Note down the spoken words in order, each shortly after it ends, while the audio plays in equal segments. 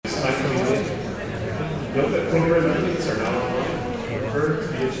Note that program updates are not online. Refer to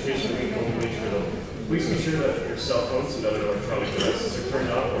the Education Week homepage for them. Please be sure that your cell phones and other electronic devices are turned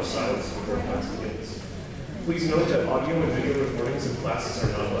off or silenced before class begins. Please note that audio and video recordings of classes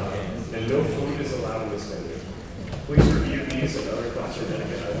are not allowed, and no food is allowed in this venue. Please review these and other classroom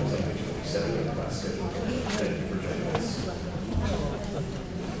etiquette items on page 47 of the class schedule. Thank you for joining us.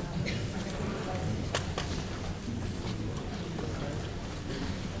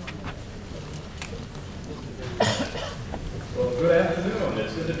 Well, good afternoon.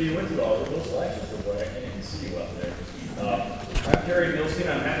 It's good to be with you all. It looks like it, but I can't even see you up there. I'm Terry Milstein.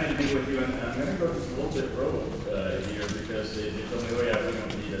 I'm happy to be with you, and I'm going to go just a little bit rogue here because they told me, oh yeah, we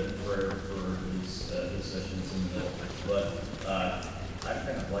don't need a prayer for these sessions in the middle. But I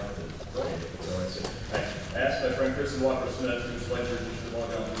kind of like to pray. So I asked my friend Kristen Walker-Smith, who's lectured just a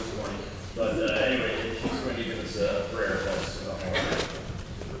while ago this morning. But anyway, she's going to give us a prayer. That's all right.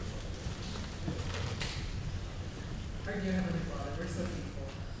 Our dear Heavenly Father, we're so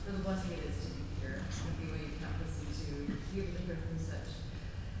thankful for the blessing it is to be here, and be able to listen to, be able to hear from such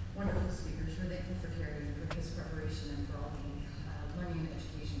wonderful speakers. We're thankful for Terry and for his preparation and for all the learning and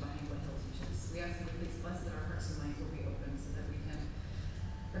education behind what he'll teach us. We ask that you please bless that our hearts and minds will be open so that we can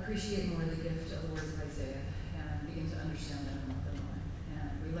appreciate more the gift of the words of Isaiah and begin to understand them and love them more.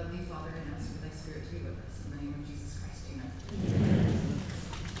 And we love thee, Father, and ask for thy Spirit to be with us. In the name of Jesus Christ, amen.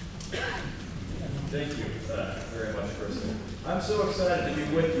 Thank you very much, Kristen. I'm so excited to be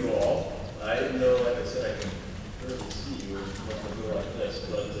with you all. I didn't know, like I said, I can barely see you when I go like this,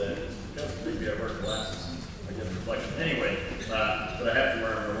 but it's because maybe I wear glasses and I get a reflection. Anyway, but I have to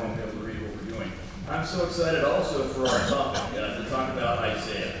wear them or I won't be able to read what we're doing. I'm so excited also for our topic, to talk about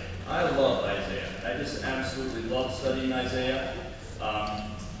Isaiah. I love Isaiah. I just absolutely love studying Isaiah.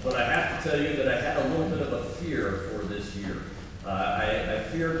 But I have to tell you that I had a little bit of a fear for this year. I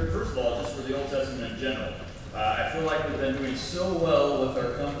feared, first of all, just for the Old Testament in general. I feel like we've been doing so well with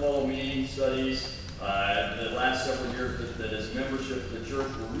our Come Follow Me studies the last several years that as membership of the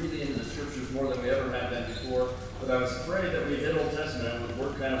church, we're really into the scriptures more than we ever have been before. But I was afraid that we hit Old Testament and would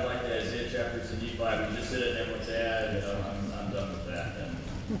work kind of like the Isaiah chapters and Nephi. We just hit it and everyone say, I'm done with that.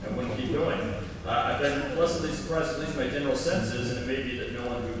 And wouldn't keep going. I've been pleasantly surprised, at least my general sense is, and it may be that no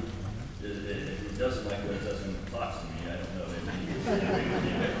one who doesn't like the Old Testament talks to me. I don't know.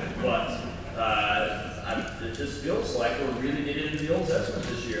 But it just feels like we're really getting into the Old Testament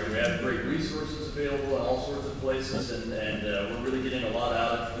this year. We have great resources available in all sorts of places, and we're really getting a lot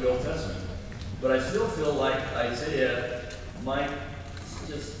out of the Old Testament. But I still feel like Isaiah might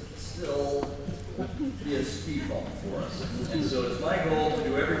just still be a speed bump for us. And so it's my goal to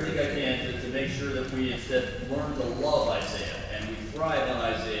do everything I can to make sure that we instead learn to love Isaiah, and we thrive on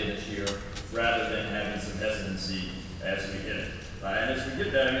Isaiah this year rather than having some hesitancy as we hit it. And as we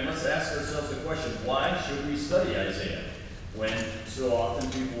get that, let's ask ourselves the question, why should we study Isaiah? When so often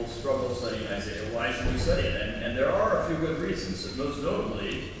people struggle studying Isaiah, why should we study it? And there are a few good reasons. Most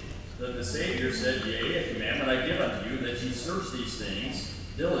notably, that the Savior said, yea, a commandment I give unto you, that ye search these things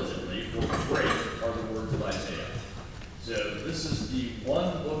diligently, for great are the words of Isaiah. So this is the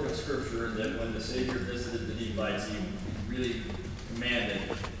one book of Scripture that when the Savior visited the Nephites, he really commanded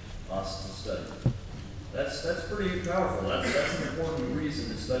us to study. That's pretty powerful. That's an important reason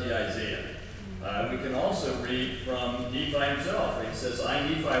to study Isaiah. We can also read from Nephi himself. He says, I,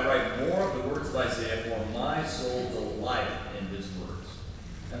 Nephi, write more of the words of Isaiah, for my soul delighteth in his words.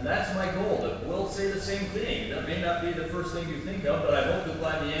 And that's my goal, that we'll say the same thing. That may not be the first thing you think of, but I hope that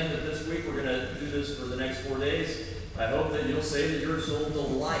by the end of this week, we're going to do this for the next 4 days. I hope that you'll say that your soul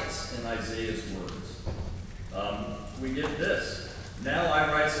delights in Isaiah's words. We get this. Now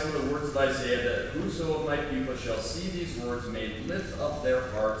I write some of the words of Isaiah, that whoso of my people shall see these words may lift up their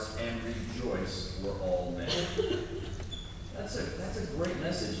hearts and rejoice for all men. That's a great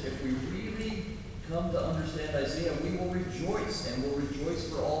message. If we really come to understand Isaiah, we will rejoice, and we'll rejoice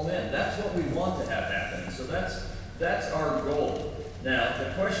for all men. That's what we want to have happen. So that's our goal. Now,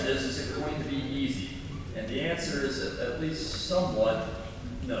 the question is it going to be easy? And the answer is at least somewhat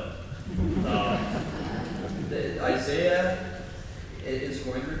no. Isaiah is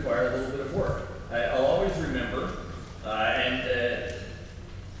going to require a little bit of work. I'll always remember, and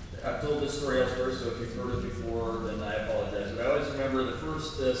I've told this story elsewhere, so if you've heard it before, then I apologize. But I always remember the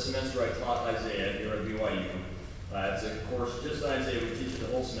first semester I taught Isaiah here at BYU. It's a course just on Isaiah. We teach it the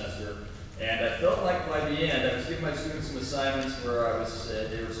whole semester. And I felt like by the end, I was giving my students some assignments where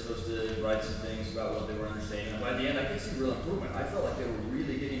they were supposed to write some things about what they were understanding. And by the end, I could see real improvement. I felt like they were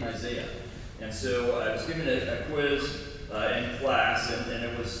really getting Isaiah. And so I was given a quiz in class, and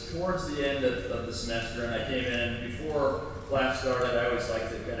it was towards the end of the semester, and I came in before class started. I always like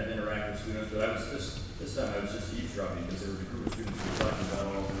to kind of interact with students, but this time I was just eavesdropping because there was a group of students who were talking about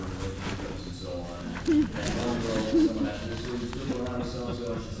all their relationships and so on. And one girl, someone asked me, so you still around with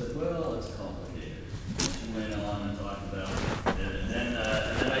so-and-so? And she said, well, it's complicated. She went on and talked about it. And then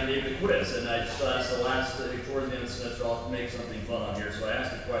I gave the quiz, and I just thought it's the last, towards the end of the semester, I'll make something fun on here. So I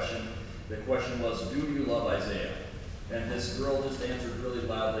asked the question. The question was, do you love Isaiah? And this girl just answered really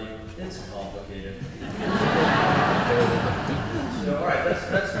loudly, it's complicated. So, all right,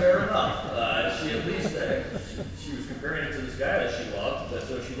 that's fair enough. She at least, she was comparing it to this guy that she loved,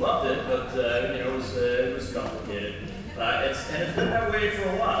 so she loved it, but, it was complicated. And it's been that way for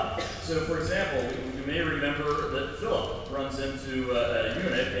a while. So, for example, you may remember that Philip runs into a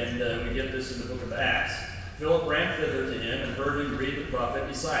eunuch, and we get this in the book of Acts. Philip ran thither to him and heard him read the prophet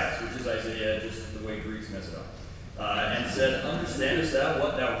Esaias, which is Isaiah, just the way Greeks mess it up. And said, understandest thou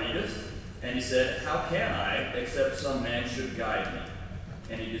what thou readest? And he said, how can I, except some man should guide me?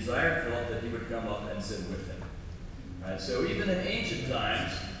 And he desired Philip that he would come up and sit with him. So even in ancient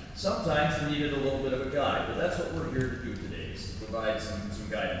times, sometimes you needed a little bit of a guide, but that's what we're here to do today, is to provide some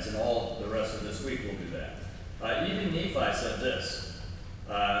guidance, and all the rest of this week we'll do that. Even Nephi said this,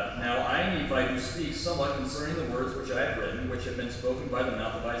 now I, Nephi, do speak somewhat concerning the words which I have written, which have been spoken by the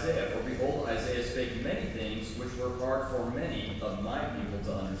mouth of Isaiah. For behold, Isaiah spake many things which were hard for many of my people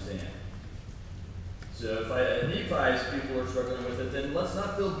to understand. So if Nephi's people are struggling with it, then let's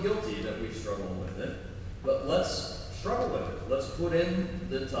not feel guilty that we struggle with it, but let's struggle with it. Let's put in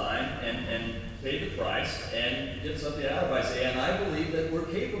the time and pay the price and get something out of Isaiah. And I believe that we're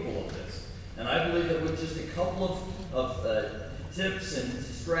capable of this. And I believe that with just a couple of tips and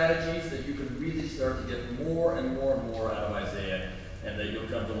strategies that you can really start to get more and more and more out of Isaiah, and that you'll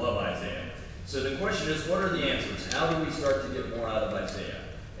come to love Isaiah. So the question is, what are the answers? How do we start to get more out of Isaiah?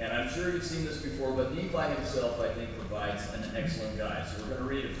 And I'm sure you've seen this before, but Nephi himself, I think, provides an excellent guide. So we're going to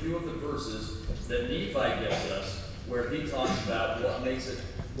read a few of the verses that Nephi gives us, where he talks about what makes it,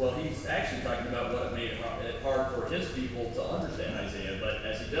 well, he's actually talking about what made it hard for his people to understand Isaiah, but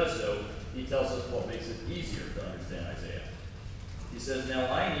as he does so, he tells us what makes it easier to understand Isaiah. He says,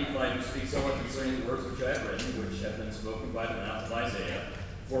 now I, Nephi, do speak somewhat concerning the words which I have written, which have been spoken by the mouth of Isaiah.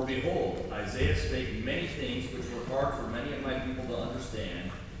 For behold, Isaiah spake many things which were hard for many of my people to understand.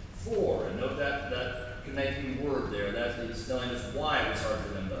 For, and note that connecting word there, that he's telling us why it was hard for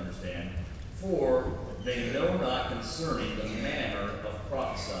them to understand. For they know not concerning the manner of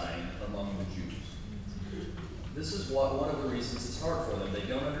prophesying among the Jews. This is one of the reasons it's hard for them. They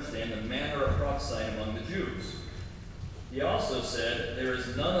don't understand the manner of prophesying among the Jews. He also said, there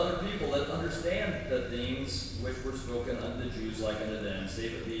is none other people that understand the things which were spoken unto the Jews like unto them,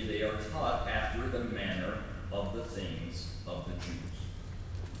 save it be they are taught after the manner of the things of the Jews.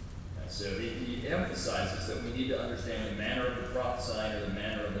 So he emphasizes that we need to understand the manner of the prophesying or the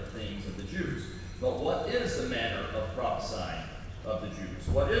manner of the things of the Jews. But what is the manner of prophesying of the Jews?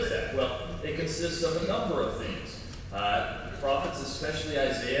 What is that? Well, it consists of a number of things. Prophets, especially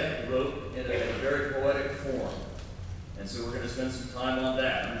Isaiah, wrote in a very poetic form. And so we're going to spend some time on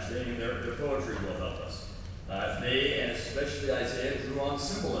that. Understanding their poetry will help us. They, and especially Isaiah, drew on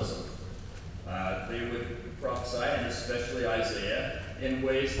symbolism. They would prophesy, and especially Isaiah, in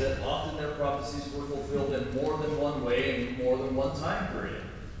ways that often their prophecies were fulfilled in more than one way and more than one time period.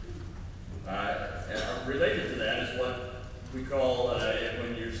 Related to that is what we call,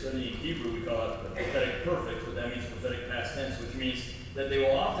 when you're studying Hebrew, we call it prophetic perfect, but that means prophetic past tense, which means that they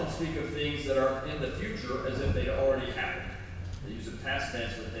will often speak of things that are in the future as if they'd already happened. They use a past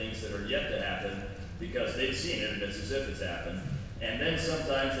tense for things that are yet to happen because they've seen it and it's as if it's happened. And then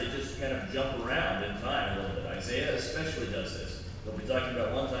sometimes they just kind of jump around in time a little bit. Isaiah especially does this. They'll be talking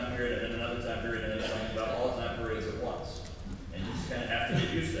about one time period and then another time period and then talking about all time periods at once. And you just kind of have to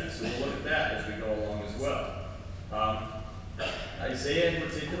get used to that. So we'll look at that as we go along as well. Isaiah in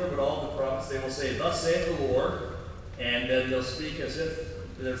particular, but all of the prophets, they will say, thus saith the Lord, and then they'll speak as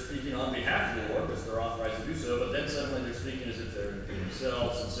if they're speaking on behalf of the Lord, because they're authorized to do so, but then suddenly they're speaking as if they're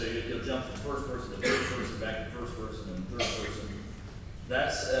themselves, and so you'll jump from first person to third person, back to first person and third person.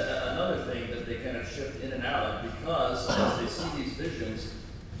 That's another thing that they kind of shift in and out of, because as they see these visions,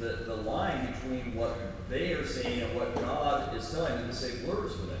 the line between what they are saying and what God is telling them to say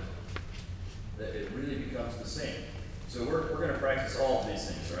blurs for them. That it really becomes the same. So we're going to practice all of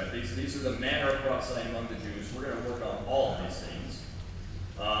these things, right? These are the manner of prophesying among the Jews. We're going to work on all of these things.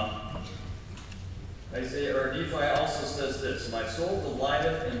 Nephi also says this, my soul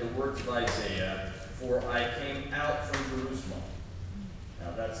delighteth in the words of Isaiah, for I came out from Jerusalem.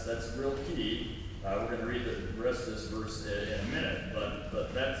 Now that's real key. We're going to read the rest of this verse in a minute,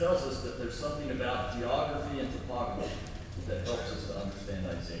 but that tells us that there's something about geography and topography that helps us to understand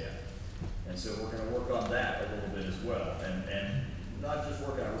Isaiah. And so we're going to work on that a little bit as well. And not just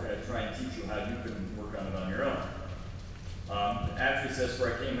work on it, we're going to try and teach you how you can work on it on your own. After he says,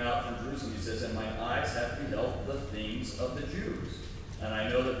 "For I came out from Jerusalem," he says, "and my eyes have beheld the things of the Jews. And I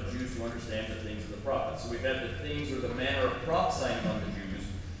know that the Jews who understand the things of the prophets." So we've had the things or the manner of prophesying among the Jews,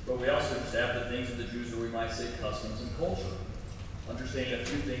 but we also just have the things of the Jews, or we might say customs and culture. Understanding a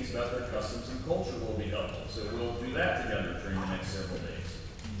few things about their customs and culture will be helpful. So we'll do that together during the next several days.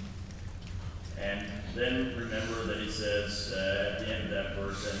 And then remember that he says at the end of that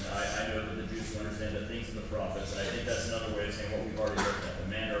verse, "and I know that the Jews who understand the things of the prophets," and I think that's another way of saying what we've already looked at, the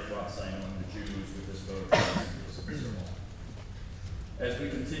manner of prophesying among the Jews with this book and so on. As we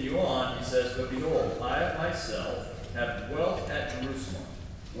continue on, he says, "But behold, I myself have dwelt at Jerusalem,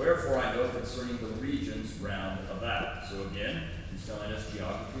 wherefore I know concerning the regions round about." So again, he's telling us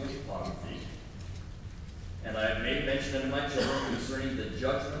geography and topography. "And I have made mention unto my children concerning the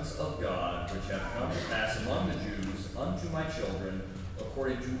judgments of God, which have come to pass among the Jews unto my children,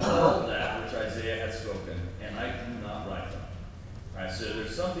 according to all that which Isaiah hath spoken, and I do not write them." All right, so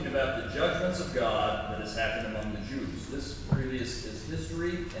there's something about the judgments of God that has happened among the Jews. This really is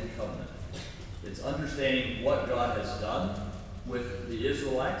history and covenant. It's understanding what God has done with the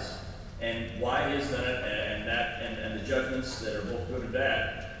Israelites and why he has done it, and the judgments that are both good and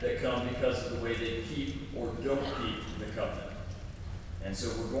bad that come because of the way they keep or don't keep the covenant. And so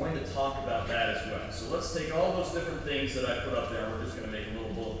we're going to talk about that as well. So let's take all those different things that I put up there, and we're just going to make a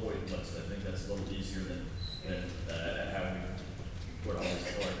little bullet point list. I think that's a little easier than how we put all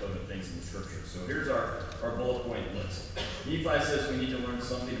these color-coded things in the scripture. So here's our bullet point list. Nephi says we need to learn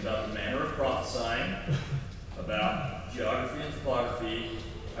something about the manner of prophesying, about geography and topography,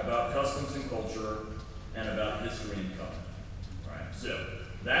 about customs and culture, and about history and covenant. All right, so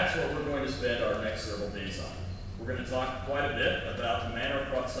that's what we're going to spend our next several days on. We're going to talk quite a bit about the manner of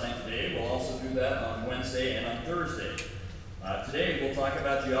prophesying today. We'll also do that on Wednesday and on Thursday. Today we'll talk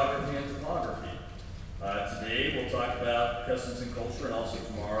about geography and topography. Today we'll talk about customs and culture, and also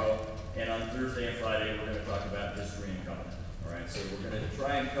tomorrow. And on Thursday and Friday we're going to talk about history and covenant. All right, so we're going to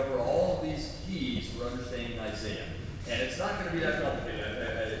try and cover all of these keys for understanding Isaiah. And it's not going to be that complicated.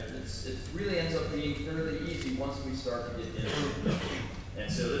 It really ends up being fairly easy once we start to get into it. And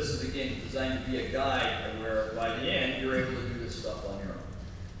so this is, again, designed to be a guide where by the end you're able to do this stuff on your own.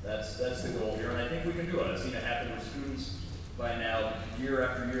 That's the goal here, and I think we can do it. I've seen it happen with students by now year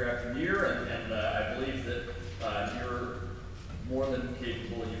after year after year, and I believe that you're more than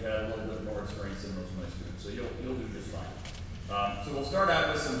capable. You've had a little bit more experience than most of my students, so you'll do just fine. So we'll start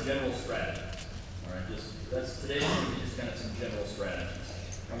out with some general strategies. All right, today's going to be just kind of some general strategies.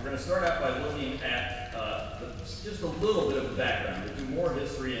 And we're going to start out by looking at just a little bit of background. We'll do more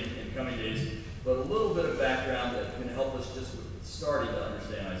history in coming days, but a little bit of background that can help us just with starting to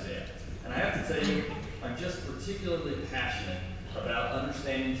understand Isaiah. And I have to tell you, I'm just particularly passionate about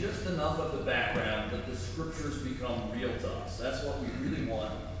understanding just enough of the background that the scriptures become real to us. That's what we really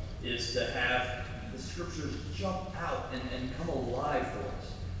want, is to have the scriptures jump out and come alive for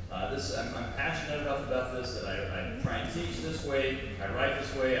us. I'm passionate enough about this that I try and teach this way, I write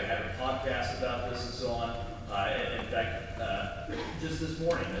this way, I have a podcast about this and so on. In fact, just this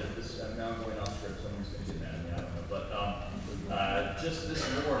morning, now I'm going off script, someone's going to get mad at me, I don't know, but just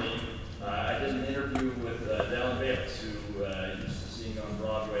this morning, I did an interview with Dallin Bayless, who used to sing on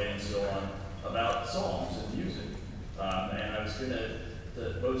Broadway and so on, about songs and music. And I was going to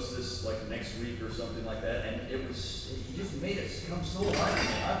post this like next week or something like that, and he just made it come so alive to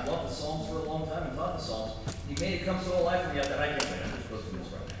me. I've loved the Psalms for a long time and taught the Psalms. He made it come so alive for me that I can't wait. I'm just posting this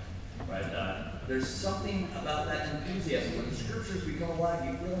right now. Right? There's something about that enthusiasm. When the scriptures become alive,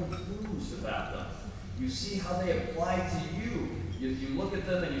 you feel enthused about them. You see how they apply to you. You look at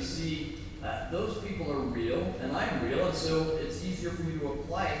them and you see those people are real, and I'm real, and so it's easier for you to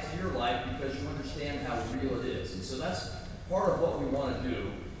apply it to your life because you understand how real it is. And so that's part of what we want to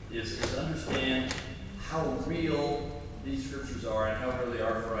do is understand how real these scriptures are and how real they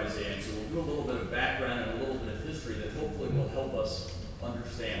are for Isaiah. And so we'll do a little bit of background and a little bit of history that hopefully will help us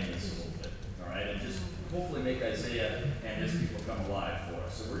understand this a little bit. All right, and just hopefully make Isaiah and his people come alive for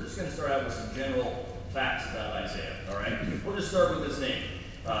us. So we're just going to start out with some general facts about Isaiah. All right, we'll just start with his name,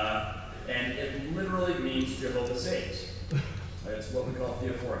 and it literally means Jehovah saves. It's what we call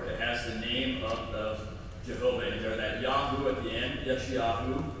theophoric. It has the name of Jehovah in there, that Yahoo at the end,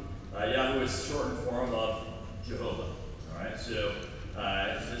 Yeshayahu. Yahoo is shortened form of Jehovah. All right, so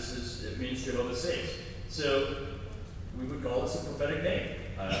it means Jehovah saves. So we would call this a prophetic name.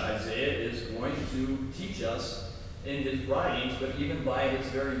 Isaiah is going to teach us in his writings, but even by his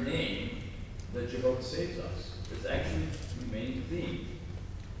very name, that Jehovah saves us. It's actually the main theme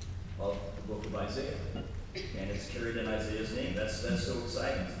of the of Isaiah. And it's carried in Isaiah's name. That's so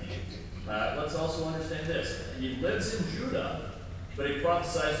exciting to me. Let's also understand this. He lives in Judah, but he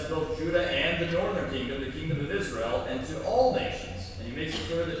prophesies to both Judah and the northern kingdom, the kingdom of Israel, and to all nations. And he makes it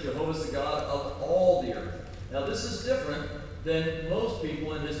clear that Jehovah is the God of all the earth. Now this is different than most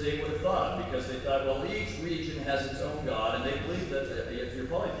people in his day would have thought, because they thought, well, each region has its own God, and they believe that if you're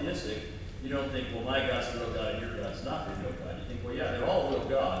polytheistic, you don't think, well, my God's the real God and your God's not the real God. You think, well, yeah, they're all real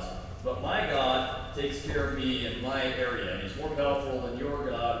gods, but my God takes care of me in my area, and he's more powerful than your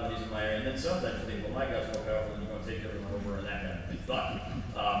God when he's in my area. And then sometimes you think, well, my God's more powerful than you're going to take everyone over and that kind of thing.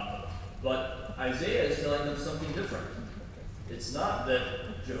 But Isaiah is telling them something different. It's not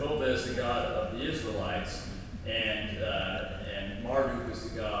that Jehovah is the God of the Israelites and Marduk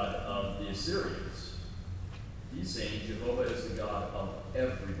is the God of the Assyrians. He's saying Jehovah is the God of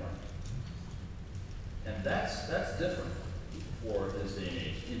everyone. And that's different for this day and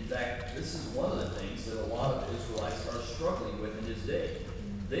age. In fact, this is one of the things that a lot of Israelites are struggling with in his day.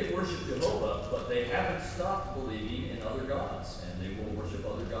 They worship Jehovah, but they haven't stopped believing in other gods, and they will worship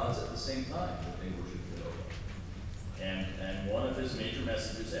other gods at the same time that they worship Jehovah. And one of his major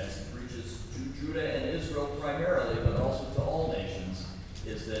messages, as he preaches to Judah and Israel primarily, but also to all nations,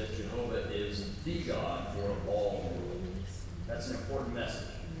 is that Jehovah is the God for all the world. That's an important message.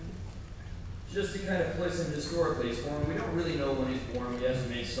 Just to kind of place him historically, he's born, we don't really know when he's born. We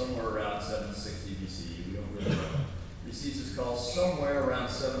estimate somewhere around 760 BC. We don't really know. He receives his call somewhere around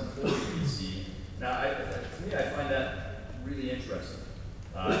 740 BC. Now, to me, I find that really interesting.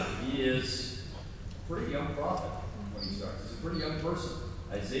 He is a pretty young prophet when he starts. He's a pretty young person.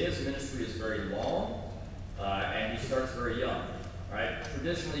 Isaiah's ministry is very long, and he starts very young. Right?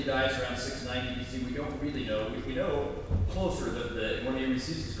 Traditionally, he dies around 690 BC. We don't really know. We know closer that when he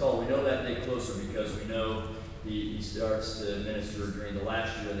receives his call, we know that day closer because we know he starts to minister during the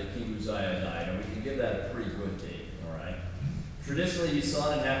last year that King Uzziah died, and we can give that a pretty good date. All right. Traditionally, he's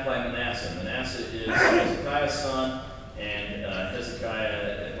son in half by Manasseh. Manasseh is Hezekiah's son, and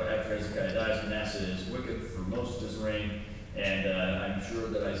Hezekiah, after Hezekiah dies, Manasseh is wicked for most of his reign. And I'm sure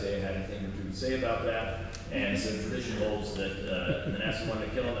that Isaiah had a thing or two to say about that. And so tradition holds that Manasseh wanted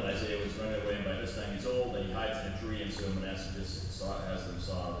to kill him, and Isaiah was running away, and by this time he's old, and he hides in a tree, and so Manasseh just has them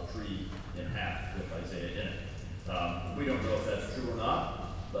saw the tree in half with Isaiah in it. We don't know if that's true or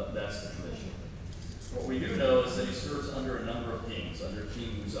not, but that's the tradition. What we do know is that he serves under a number of kings, under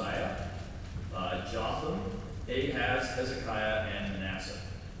King Uzziah, Jotham, Ahaz, Hezekiah, and Manasseh.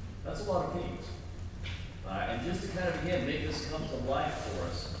 That's a lot of kings. And just to kind of, again, make this come to life for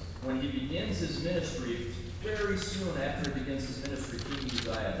us, when he begins his ministry, very soon after he begins his ministry, King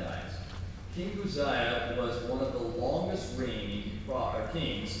Uzziah dies. King Uzziah was one of the longest reigning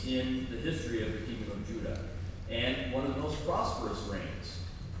kings in the history of the kingdom of Judah, and one of the most prosperous reigns.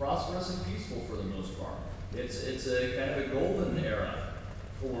 Prosperous and peaceful for the most part. It's a kind of a golden era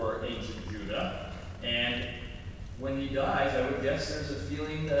for ancient Judah, and when he dies, I would guess there's a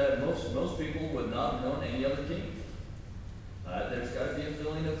feeling that most people would not have known any other king. There's got to be a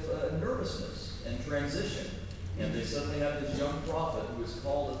feeling of nervousness and transition. And they suddenly have this young prophet who is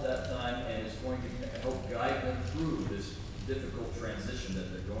called at that time and is going to help guide them through this difficult transition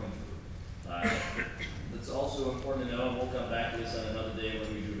that they're going through. It's also important to know, and we'll come back to this on another day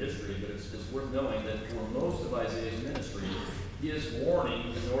when we do history, but it's worth knowing that for most of Isaiah's ministry, he is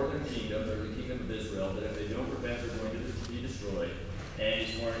warning the northern kingdom, or the kingdom of Israel, that if they don't repent, they're going to be destroyed. And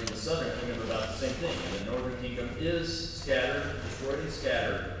he's warning the southern kingdom about the same thing. And the northern kingdom is scattered, destroyed and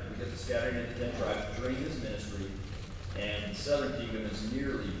scattered. We get the scattering into 10 tribes during his ministry. And the southern kingdom is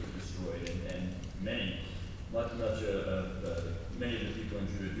nearly destroyed. And many of the people in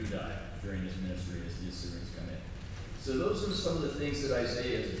Judah do die during his ministry as the Assyrians come in. So those are some of the things that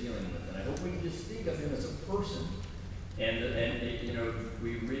Isaiah is dealing with. And I hope we can just think of him as a person. And you know,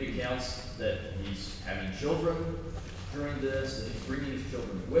 we read accounts that he's having children during this, that he's bringing his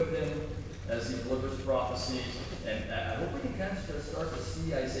children with him as he delivers prophecies. And I hope we can kind of start to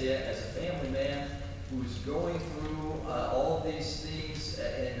see Isaiah as a family man who's going through all of these things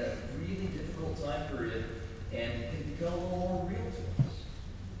in a really difficult time period and can become a little more real to us.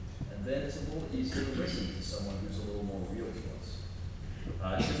 And then it's a little easier to listen to someone who's a little more real to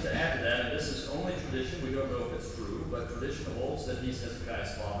us. Just to add to that, and this is only tradition, we don't know if it's true, but tradition holds that he's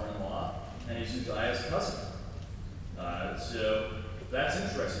Hezekiah's father-in-law and he's Uzziah's cousin. So that's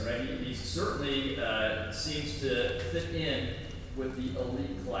interesting, right? He certainly seems to fit in with the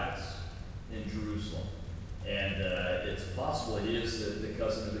elite class in Jerusalem. And it's possible he is the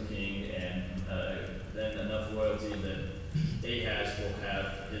cousin of the king, and then enough loyalty that Ahaz will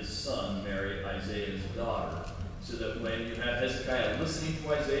have his son marry Isaiah's daughter, so that when you have Hezekiah listening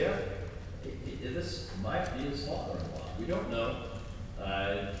to Isaiah, this might be his father-in-law. We don't know.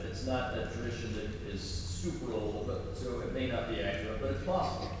 It's not a tradition that is super old, but so it may not be accurate, but it's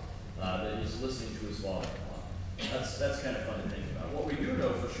possible that he's listening to his father-in-law. That's kind of fun to think about. What we do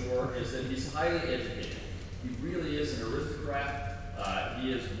know for sure is that he's highly educated. He really is an aristocrat.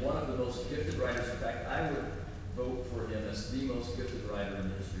 He is one of the most gifted writers. In fact, I would vote for him as the most gifted writer in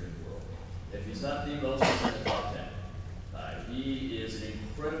the history of the world. If he's not the most, he's in the top 10. He is an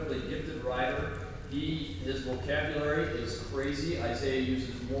incredibly gifted writer. His vocabulary is crazy. Isaiah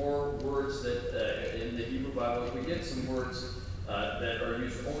uses more words that in the Hebrew Bible. We get some words that are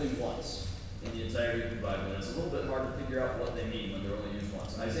used only once in the entire Hebrew Bible, and it's a little bit hard to figure out what they mean when they're only used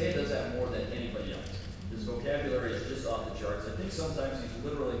once. Isaiah does that more than anybody else. His vocabulary is just off the charts. I think sometimes he's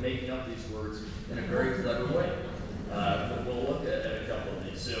literally making up these words in a very clever way. But we'll look at a couple of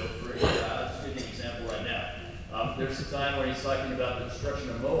these. So, I'll just give you an example right now. There's a time where he's talking about the destruction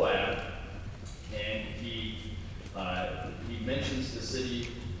of Moab, and he mentions the city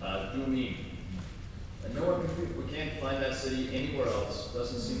Dumim. And we can't find that city anywhere else.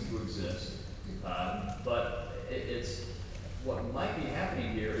 Doesn't seem to exist. But it's what might be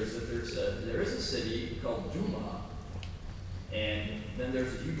happening here is that there is a city called Duma, and then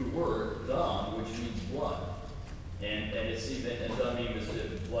there's a Hebrew word dam, which means blood, and Dumim is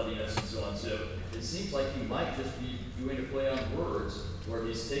the bloodiness and so on. So it seems like he might just be doing a play on words, where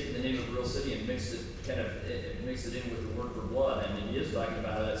he's taken the name of a real city and mixed it in with the word for blood, and he is talking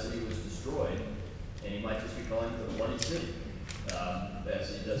about how that city was destroyed, and he might just be calling it the bloody city. As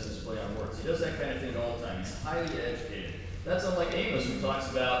he does this play on words, he does that kind of thing all the time. He's highly educated. That's unlike Amos, who talks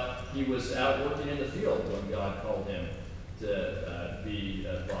about he was out working in the field when God called him to be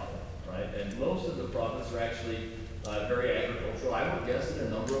a prophet, right? And most of the prophets are actually very agricultural. I would guess that a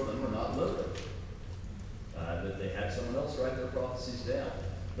number of them are not literate, that they had someone else write their prophecies down.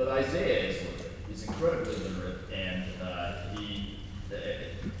 But Isaiah is literate. He's incredibly literate, and he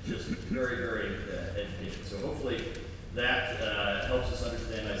just very, very educated. So hopefully that helps us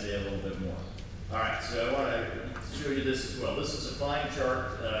understand Isaiah a little bit more. All right, so I want to show you this as well. This is a fine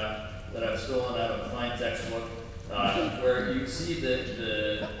chart that I've stolen out of a fine textbook, where you see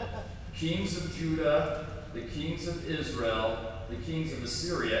the kings of Judah, the kings of Israel, the kings of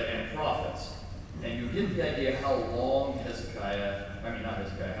Assyria, and prophets. And you get the idea how long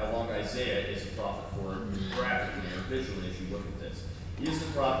how long Isaiah is a prophet for graphically or visually as you look at this. He is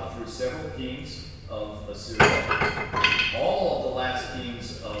the prophet through several kings of Assyria, all of the last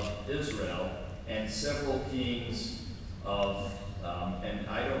kings of Israel, and several kings of, and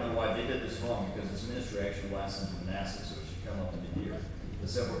I don't know why they did this wrong, because his ministry actually lasts into Manasseh, so it should come up into here. The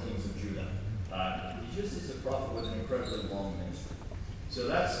several kings of Judah. He just is a prophet with an incredibly long ministry. So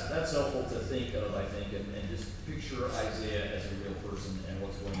that's helpful to think of, I think, and just picture Isaiah as a real person and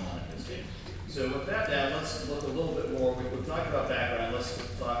what's going on in his day. So with that down, let's look a little bit more. We've talked about background. Let's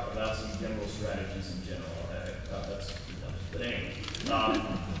talk about some general strategies in general. That's redundant. But anyway,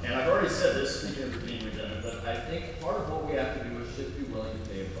 and I've already said this, speaking of being redundant, but I think part of what we have to do is just be willing to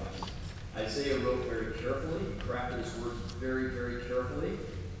pay a price. Isaiah wrote very carefully. He crafted his words very, very carefully.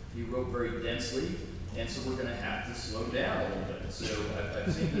 He wrote very densely. And so we're going to have to slow down a little bit. So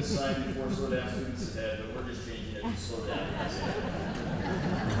I've seen this sign before, slow down students ahead, but we're just changing it to slow down.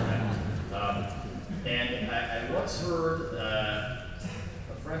 And I once heard a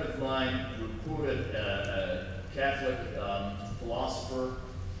friend of mine who quoted a Catholic philosopher,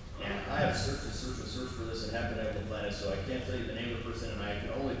 and I have searched for this and haven't been able to find it, so I can't tell you the name of the person, and I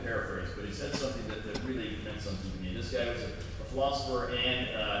can only paraphrase, but he said something that really meant something to me. This guy was a philosopher and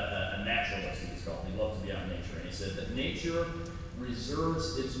a naturalist, he was called. He loved to be out in nature, and he said that nature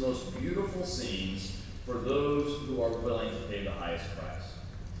reserves its most beautiful scenes for those who are willing to pay the highest price.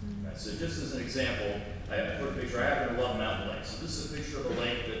 Right, so just as an example, I put a picture. I happen to love Mountain Lake. So this is a picture of a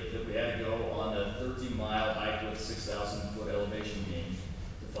lake that we had to go on a 13-mile hike with 6,000-foot elevation gain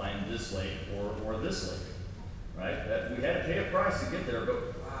to find this lake or this lake. Right? That we had to pay a price to get there,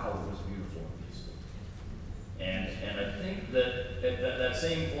 but wow, it was beautiful and peaceful. And I think that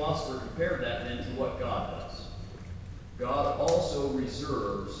same philosopher compared that then to what God does. God also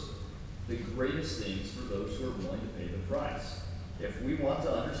reserves the greatest things for those who are willing to pay the price. If we want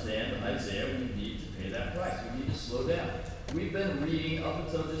to understand Isaiah, we need to pay that price. We need to slow down. We've been reading, up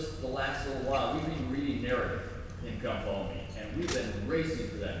until just the last little while, we've been reading narrative in Come Follow Me. And we've been racing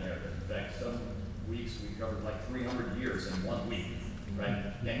through that narrative. In fact, some weeks we covered like 300 years in 1 week.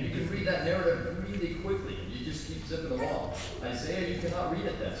 Right? And you can read that narrative really quickly. You just keep zipping along. Isaiah, you cannot read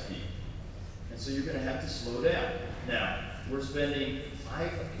at that speed. And so you're going to have to slow down. Now, we're spending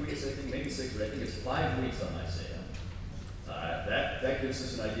 5 weeks, I think maybe 6, but I think it's 5 weeks on Isaiah. That gives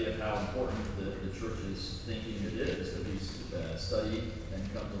us an idea of how important the church is thinking it is that we study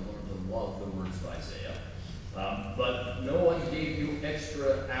and come to learn to love the words of Isaiah. But no one gave you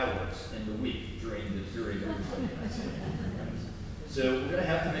extra hours in the week during the period of studying Isaiah. So we're going to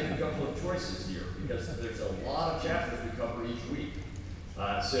have to make a couple of choices here because there's a lot of chapters we cover each week.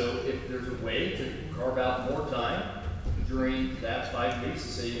 So if there's a way to carve out more time during that 5 weeks to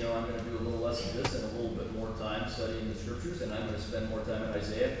say, I'm going to do a little less of this and a little bit more time studying the scriptures, and I'm going to spend more time in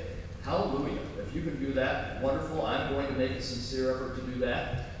Isaiah, hallelujah. If you can do that, wonderful. I'm going to make a sincere effort to do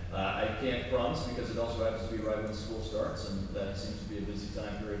that. I can't promise because it also happens to be right when school starts, and that seems to be a busy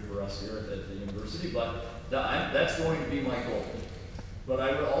time period for us here at the university, but that's going to be my goal. But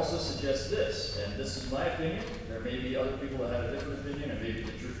I would also suggest this, and this is my opinion. There may be other people that have a different opinion, and maybe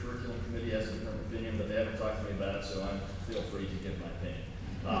the church curriculum committee has a different opinion, but they haven't talked to me about it, so feel free to give my opinion.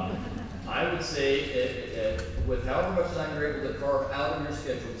 I would say, with however much time you're able to carve out of your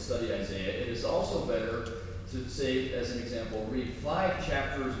schedule to study Isaiah, it is also better to say, as an example, read 5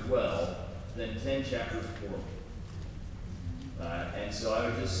 chapters well than 10 chapters poorly. And so I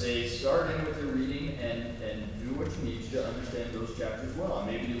would just say, start in with your reading and do what you need to understand those chapters well.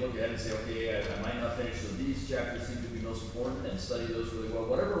 And maybe you look at it and say, okay, I might not finish, so these chapters seem to be most important, and study those really well.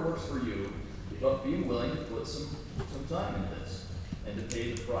 Whatever works for you, but be willing to put some time in this and to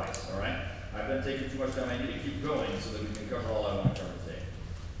pay the price, all right? I've been taking too much time. I need to keep going so that we can cover all I want to cover today.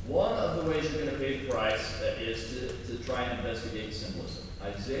 One of the ways you're going to pay the price is to try and investigate symbolism.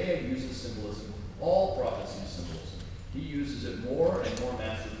 Isaiah uses symbolism. All prophets use symbolism. He uses it more and more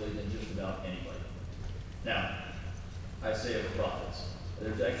masterfully than just about anybody. Now, Isaiah the prophets.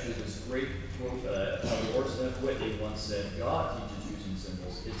 There's actually this great quote, Lord Smith Whitney once said, God teaches using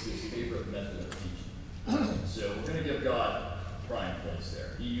symbols. It's his favorite method of teaching. So we're going to give God prime place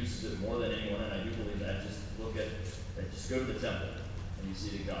there. He uses it more than anyone, and I do believe that. Just go to the temple, and you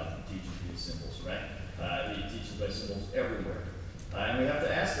see that God teaches these symbols, right? He teaches by symbols everywhere. And we have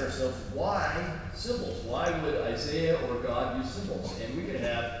to ask ourselves, why symbols? Why would Isaiah or God use symbols? And we could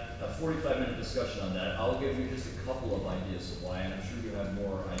have a 45-minute discussion on that. I'll give you just a couple of ideas of why, and I'm sure you have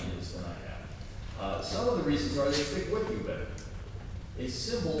more ideas than I have. Some of the reasons are they stick with you better. A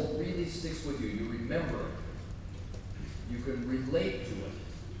symbol really sticks with you. You remember it. You can relate to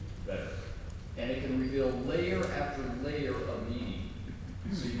it better. And it can reveal layer after layer of meaning.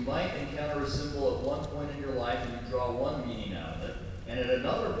 So you might encounter a symbol at one point in your life and you draw one meaning out of it. And at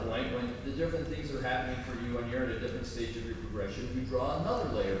another point, when the different things are happening for you and you're at a different stage of your progression, you draw another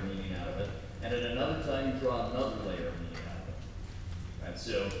layer of meaning out of it. And at another time, you draw another layer of meaning out of it. Right?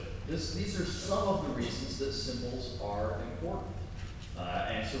 So these are some of the reasons that symbols are important.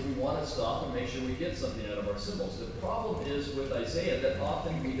 And so we want to stop and make sure we get something out of our symbols. The problem is with Isaiah that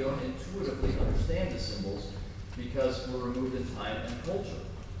often we don't intuitively understand the symbols because we're removed in time and culture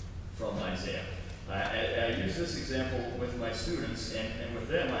from Isaiah. I use this example with my students, and with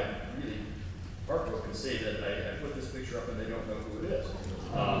them, I really heartbroken to say that I put this picture up and they don't know who it is.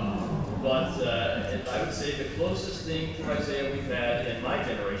 But I would say the closest thing to Isaiah we've had in my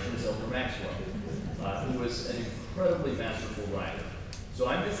generation is Elder Maxwell, who was an incredibly masterful writer. So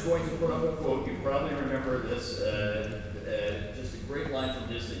I'm just going to put up a quote. You probably remember this, just a great line from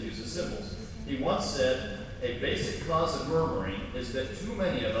his that uses symbols. He once said, "A basic cause of murmuring is that too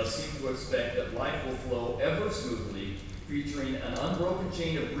many of us seem to expect that life will flow ever smoothly, featuring an unbroken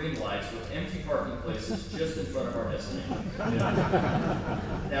chain of green lights with empty parking places just in front of our destination."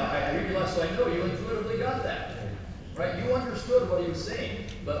 Now, I hear you last, so I know you intuitively got that. Right? You understood what he was saying,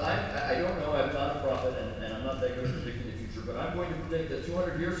 but I don't know. I'm not a prophet, and I'm not that good at predicting the future, but I'm going to predict that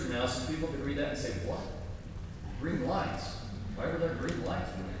 200 years from now, some people can read that and say, what? Green lights? Why were there green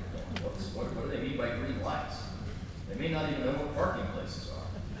lights? What do they mean by green lights? They may not even know what parking places are.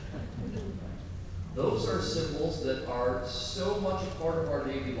 Those are symbols that are so much a part of our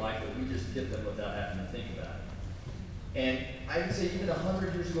daily life that we just get them without having to think about it. And I would say even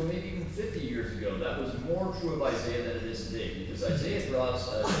 100 years ago, maybe even 50 years ago, that was more true of Isaiah than it is today, because Isaiah draws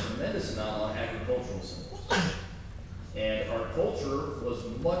a tremendous amount on agricultural symbols. And our culture was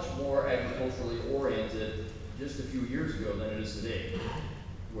much more agriculturally oriented just a few years ago than it is today,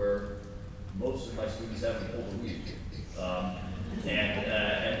 where most of my students haven't pulled a weed.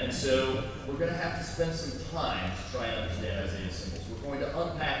 And so we're going to have to spend some time to try and understand Isaiah's symbols. We're going to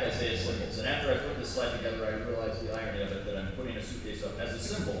unpack Isaiah's symbols. And after I put this slide together, I realized the irony of it, that I'm putting a suitcase up as a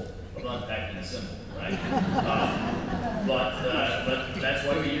symbol of unpacking a symbol, right? But that's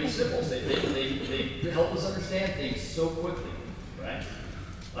why we use symbols. They help us understand things so quickly, right?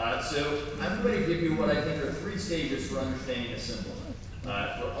 So I'm going to give you what I think are 3 stages for understanding a symbol.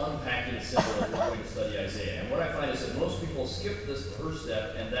 for unpacking the symbol as we're going to study Isaiah. And what I find is that most people skip this first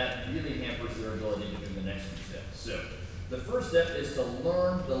step, and that really hampers their ability to do the next two steps. So, the first step is to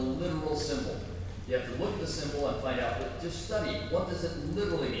learn the literal symbol. You have to look at the symbol and find out, just study it. What does it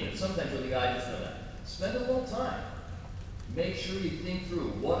literally mean? And sometimes with the I just know that. Spend a little time. Make sure you think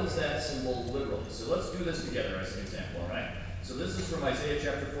through, what is that symbol literally? So let's do this together as an example, all right? So this is from Isaiah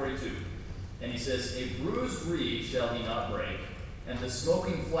chapter 42. And he says, a bruised reed shall he not break, and the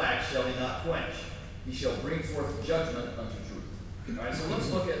smoking flax shall he not quench. He shall bring forth judgment unto truth. All right, so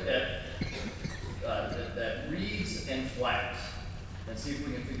let's look at that reeds and flax and see if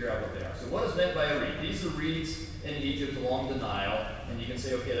we can figure out what they are. So what is meant by a reed? These are reeds in Egypt along the Nile, and you can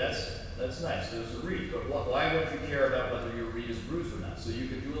say, okay, that's nice, there's a reed, but why would you care about whether your reed is bruised or not? So you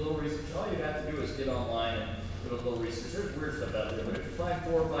could do a little research. All you have to do is get online and do a little research. There's weird stuff out there, but if you find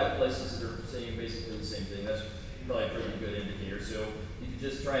 4 or 5 places that are saying basically the same thing, that's probably a pretty good indicator. So you can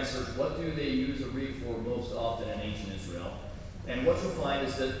just try and search, what do they use a reed for most often in ancient Israel? And what you'll find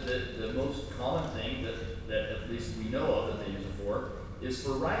is that the most common thing that at least we know of that they use it for is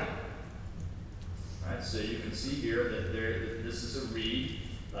for writing. All right, so you can see here that this is a reed,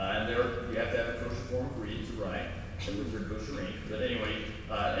 and you have to have a kosher form of reed to write, with your kosher ink. But anyway,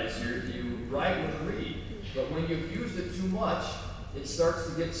 as you write with a reed, but when you've used it too much, it starts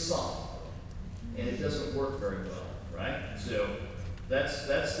to get soft, and it doesn't work very well, right? So that's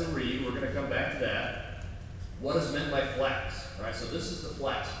the reed. We're going to come back to that. What is meant by flax? All right, so this is the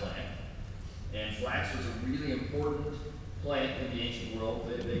flax plant, and flax was a really important plant in the ancient world.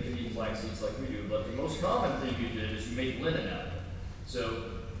 They could eat flax seeds like we do, but the most common thing you did is you made linen out of it. So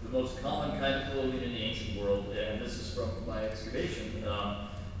the most common kind of clothing in the ancient world, and this is from my excavation,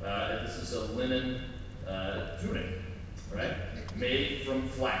 this is a linen tunic, right? Made from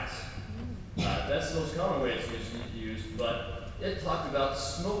flax. That's the most common way it's used, but it talked about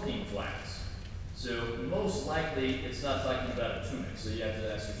smoking flax. So most likely it's not talking about a tunic. So you have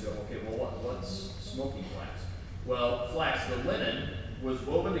to ask yourself, okay, well what's smoking flax? Well, flax, the linen, was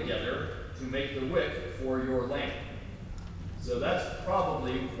woven together to make the wick for your lamp. So that's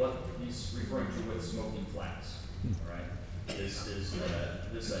probably what he's referring to with smoking flax, all right, is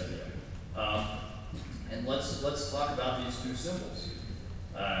this idea. And let's talk about these two symbols.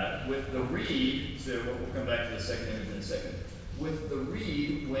 With the reed, so we'll come back to the second image in a second. With the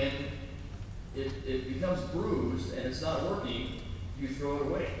reed, when it becomes bruised and it's not working, you throw it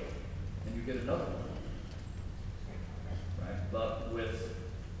away and you get another one. Right? But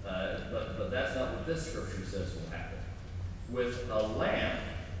but that's not what this scripture says will happen. With a lamp,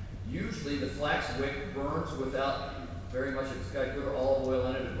 usually the flax wick burns without very much, it's got good olive oil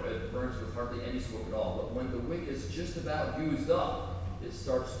in it, it burns with hardly any smoke at all. But when the wick is just about used up, it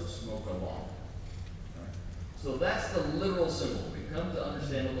starts to smoke along. Right? So that's the literal symbol. We come to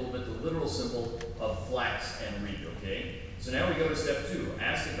understand a little bit the literal symbol of flax and reed, okay? So now we go to step 2,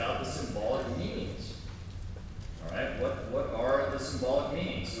 ask about the symbolic meanings. All right, what are the symbolic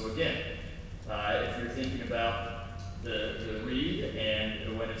meanings? So again, if you're thinking about the reed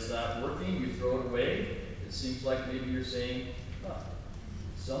and when it's not working, you throw it away, it seems like maybe you're saying,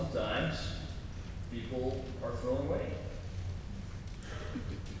 sometimes people are thrown away.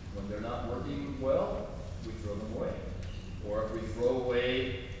 When they're not working well, we throw them away. Or if we throw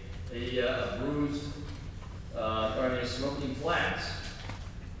away a bruised, a smoking flax,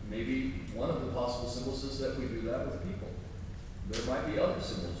 maybe one of the possible symbols is that we do that with people. There might be other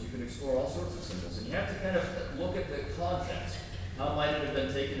symbols. You can explore all sorts of symbols. And you have to kind of look at the context. How might it have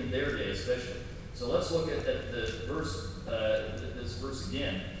been taken in their day especially? So let's look at the verse, this verse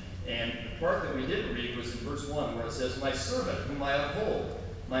again. And the part that we didn't read was in verse 1 where it says, my servant whom I uphold,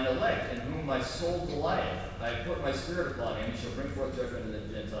 mine elect, in whom my soul delighteth. I have put my spirit upon him. He shall bring forth judgment to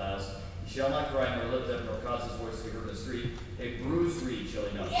the Gentiles. He shall not cry nor lift up nor cause his voice to be heard in the street. A bruised reed shall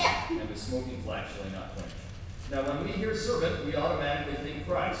he not break, and with smoking flax shall he not quench. Now, when we hear servant, we automatically think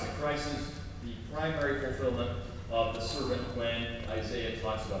Christ, and Christ is the primary fulfillment of the servant when Isaiah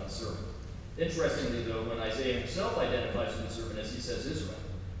talks about the servant. Interestingly, though, when Isaiah himself identifies with the servant as he says Israel,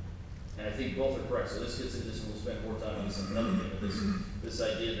 and I think both are correct, so this gets into this, and we'll spend more time on this in another day, but this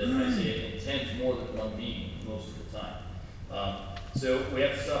idea that Isaiah intends more than one meaning most of the time. So we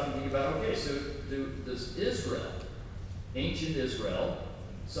have to stop and think about, okay, so does Israel, ancient Israel,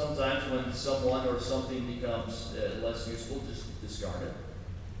 sometimes when someone or something becomes less useful, just discard it?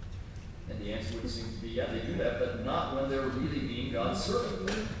 And the answer would seem to be, yeah, they do that, but not when they're really being God's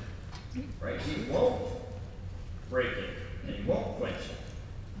servant. Right? He won't break it, and he won't quench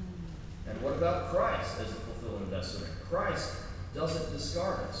it. And what about Christ as the fulfillment of that servant? Christ doesn't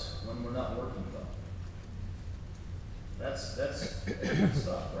discard us when we're not working well. That's good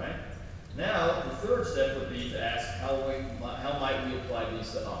stuff, right? Now, the third step would be to ask how might we apply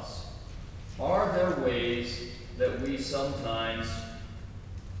these to us? Are there ways that we sometimes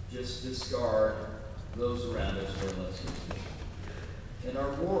just discard those around us who are less useful? In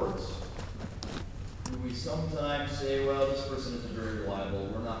our wards, do we sometimes say, well, this person isn't very reliable,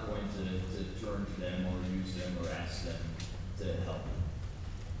 we're not going to turn to them or use them or ask them to help?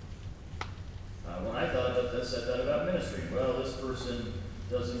 When I thought about this, I thought about ministry. Well, this person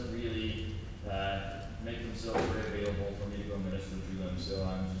doesn't really make themselves very available for me to go minister to them, so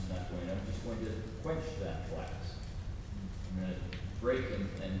I'm just going to quench that flax. I'm going to break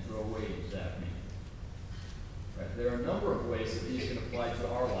and throw away that weed. Right? There are a number of ways that these can apply to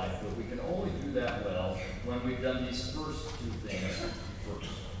our life, but we can only do that well when we've done these first two things first.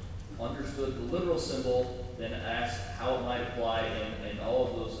 Understood the literal symbol, then asked how it might apply in all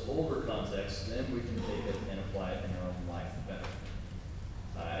of those older contexts, then we can take it and apply it in our own life better.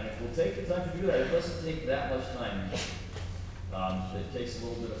 And if we'll take the time to do that, it doesn't take that much time. It takes a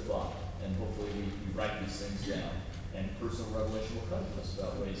little bit of thought, and hopefully we write these things down, and personal revelation will come to us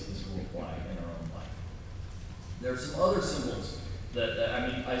about ways this will apply in our own life. There are some other symbols that,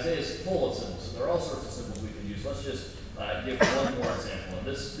 Isaiah is full of symbols, so there are all sorts of symbols we can use. Let's just give one more example. And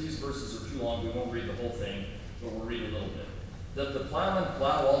these verses are too long, we won't read the whole thing, but we'll read a little bit. That the plowman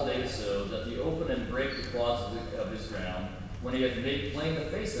plow all day to sow, that he open and break the clods of his ground. When he hath made plain the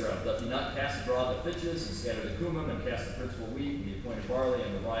face thereof, doth he not cast abroad the fitches, and scatter the cummin, and cast the principal wheat, and the appointed barley,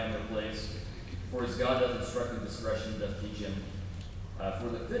 and the rye in their place? For his God doth instruct in discretion, doth teach him. For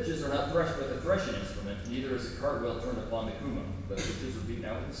the fitches are not threshed with a threshing instrument, neither is a cartwheel turned upon the cummin. But fitches are beaten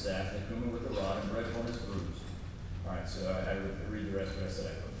out with the staff, and the cummin with the rod, and breadcorn is bruised. All right, so I would read the rest, but I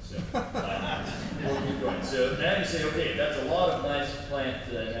said I couldn't. So we'll keep going. So now you say, okay, that's a lot of nice plant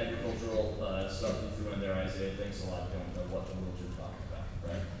and agricultural stuff you threw in there, Isaiah. Thanks a lot. Don't know what the world you're talking about,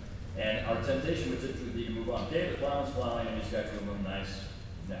 right? And our temptation would typically be to move on. Okay, the plowman's plowing, and he's got cummin, nice,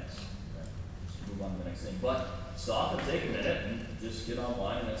 next. Right? Just move on to the next thing. But stop and take a minute and just get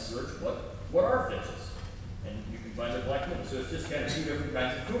online and search what are fitches. And you can find the black cummin. So it's just kind of two different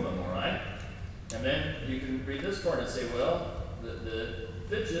kinds of cummin, all right? And then you can read this part and say, well, the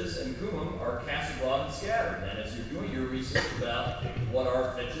fitches and cummin are cast abroad and scattered. And as you're doing your research about what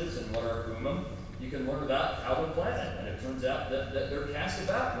are fitches and what are cummin, you can learn about how to plant them. And it turns out that they're cast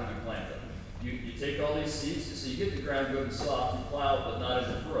about when you plant them. You take all these seeds, so you get the ground good and soft, you plow it but not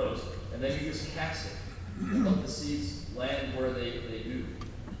in the furrows, and then you just cast it. And let the seeds land where they do.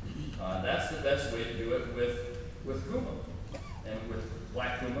 That's the best way to do it with cummin and with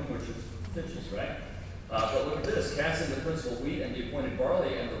black cummin, which is fitches, right? But look at this, casting the principal wheat and the appointed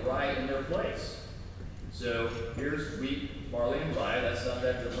barley and the rye in their place. So here's wheat, barley, and rye. That's not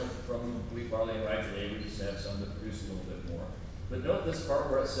that different from wheat, barley, and rye today. We just have some that produce a little bit more. But note this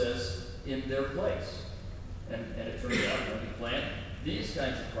part where it says in their place. And it turns out when you plant these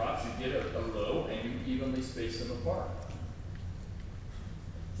kinds of crops, you get a row and you evenly space them apart.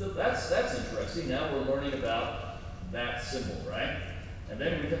 So that's interesting. Now we're learning about that symbol, right? And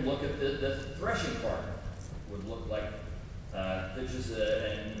then we can look at the threshing part. Would look like fitches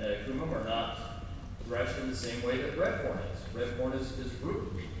and cummin are not threshed in the same way that red corn is. Red corn is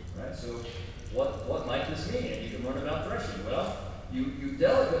bruised, right? So what might this mean? And you can learn about threshing. Well, you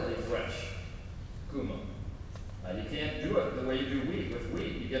delicately thresh cummin. You can't do it the way you do wheat. With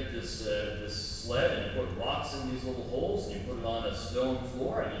wheat, you get this sled and you put rocks in these little holes and you put it on a stone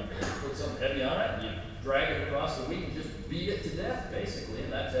floor and you put something heavy on it and you drag it across the wheat and just beat it to death, basically.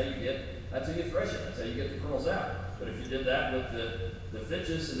 And that's how you thresh it. That's how you get the kernels out. But if you did that with the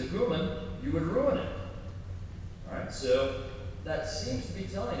fitches and the cummin, you would ruin it. All right, so that seems to be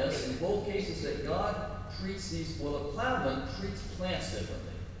telling us in both cases that God treats the plowman treats plants differently.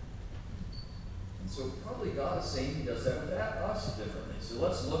 And so probably God is saying he does that with us differently. So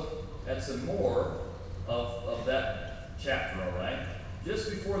let's look at some more of that chapter, all right?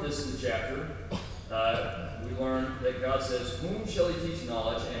 Just before this in the chapter, we learn that God says, whom shall he teach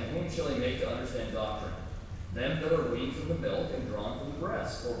knowledge, and whom shall he make to understand doctrine? Them that are weaned from the milk and drawn from the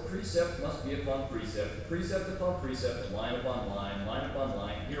breast. For precept must be upon precept, precept upon precept, and line upon line upon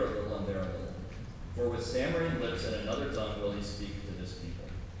line, here a little and there a little. For with stammering lips and another tongue will he speak to this people.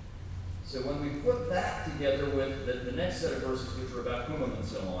 So when we put that together with the next set of verses, which are about cummin and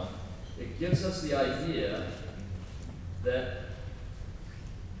so on, it gives us the idea that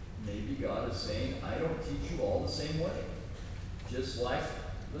maybe God is saying, I don't teach you all the same way. Just like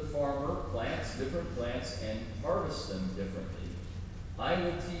the farmer plants different plants and harvests them differently, I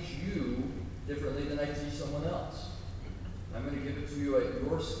will teach you differently than I teach someone else. I'm going to give it to you at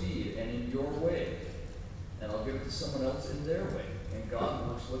your speed and in your way. and I'll give it to someone else in their way. And God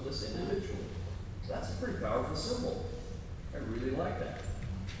works with us individually. That's a pretty powerful symbol. I really like that.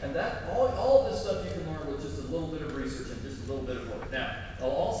 And that all of this stuff you can learn with just a little bit of research and just a little bit of work. Now, I'll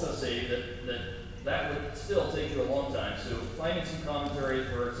also say that would still take you a long time. So finding some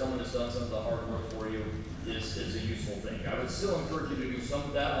commentaries where someone has done some of the hard work for you is a useful thing. I would still encourage you to do some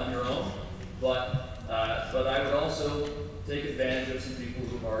of that on your own, but I would also take advantage of some people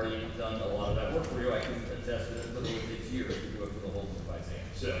who've already done a lot of that work for you. I can attest to it, literally takes years to do it for the whole book of Isaiah.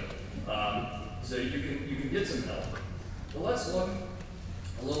 So you can get some help. But let's look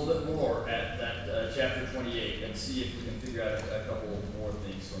a little bit more at that chapter 28 and see if we can figure out a couple more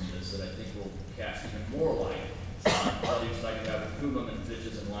things from this that I think will cast even more light on what he was talking about with Pumim and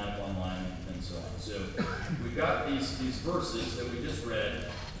Fishes and line upon line and so on. So we've got these verses that we just read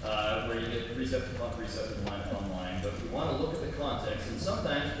where you get precept upon precept and line upon line, but we want to look at the context. And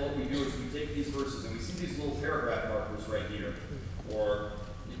sometimes what we do is we take these verses and we see these little paragraph markers right here, or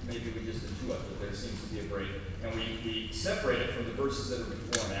maybe we just intuit that there seems to be a break, and we separate it from the verses that are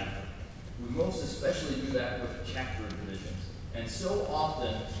before and after. We most especially do that with chapter divisions. And so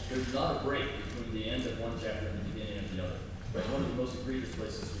often, there's not a break between the end of one chapter and the beginning of the other. Right? One of the most egregious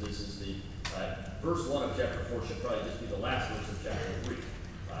places for this is the verse 1 of chapter 4 should probably just be the last verse of chapter 3.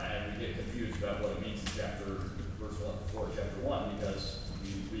 And we get confused about what it means in verse 4 of chapter 1 because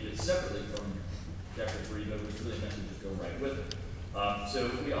we read it separately from chapter 3, but it was really meant to just go right with it. So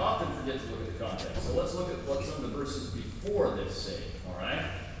we often forget to look at the context. So let's look at what some of the verses before this say, all right?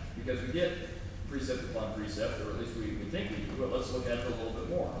 Because we get precept upon precept, or at least we think we do, but let's look at it a little bit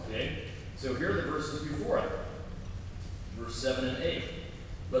more, okay? So here are the verses before it. Verse 7 and 8.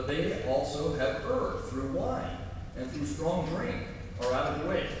 But they also have erred through wine, and through strong drink are out of the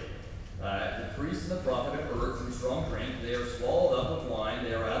way. The priest and the prophet have erred through strong drink. They are swallowed up with wine.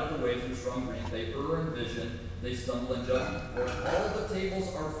 They are out of the way through strong drink. They err in vision. They stumble in judgment. For all the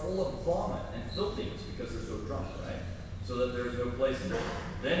tables are full of vomit and filthiness because they're so drunk, right? So that there is no place in them.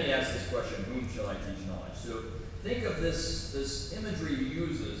 Then he asks this question, whom shall I teach knowledge? So think of this imagery he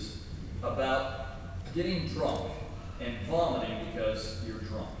uses about getting drunk and vomiting because you're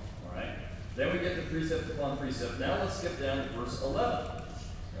drunk, all right? Then we get the precept upon precept. Now let's skip down to verse 11,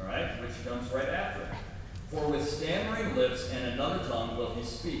 all right, which comes right after it. For with stammering lips and another tongue will he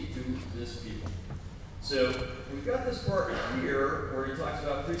speak to this people. So we've got this part here where he talks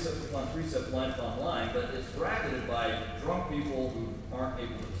about precept upon precept, line upon line, but it's bracketed by drunk people who aren't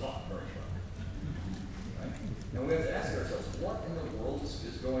able to talk very well. Right? And we have to ask ourselves, what in the world is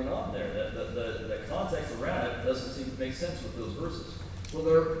going on there? The context around it doesn't seem to make sense with those verses. Well,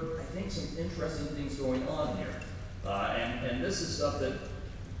 there are, I think, some interesting things going on here. And this is stuff that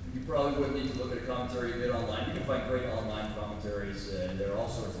you probably wouldn't need to look at a commentary a bit online. You can find great online commentaries, and there are all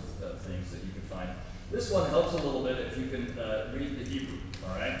sorts of things that you can find. This one helps a little bit if you can read the Hebrew,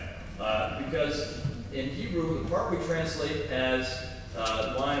 all right? Because in Hebrew, the part we translate as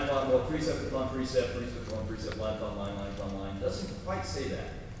line upon, well, precept upon precept, precept upon precept, line upon line, line upon line, doesn't quite say that.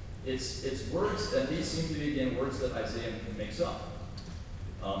 It's words, and these seem to be, again, words that Isaiah makes up.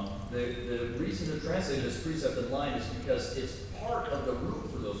 The reason to translate this precept and line is because it's part of the root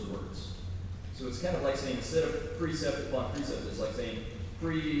for those words. So it's kind of like saying, instead of precept upon precept, it's like saying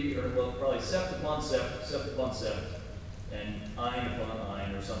probably sept upon sept, sept upon sept, and ein upon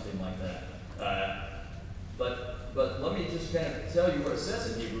ein, or something like that. But let me just kind of tell you what it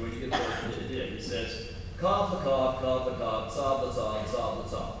says in Hebrew when you get to what it did. It says, kav l'kav, kav l'kav, tzav l'tzav, tzav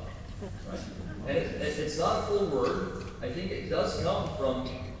l'tzav. Right? And it's not a full word. I think it does come from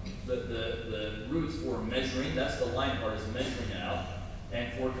the roots for measuring. That's the line part, is measuring out.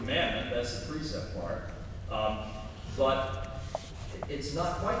 And for commandment, that's the precept part. But it's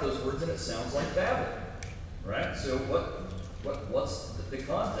not quite those words, and it sounds like Babel, right? So what's the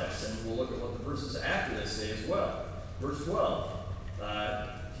context? And we'll look at what the verses after this say as well. Verse 12,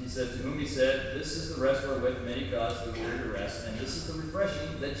 he said, to whom he said, this is the rest wherewith many cause the weary to rest, and this is the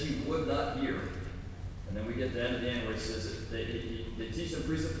refreshing that you would not hear. And then we get down to the end where he says that they teach them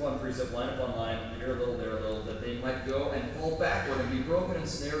precept upon precept, line upon line, here a little, there a little, that they might go and fall backward and be broken and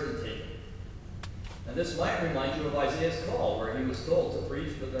snared and taken. And this might remind you of Isaiah's call, where he was told to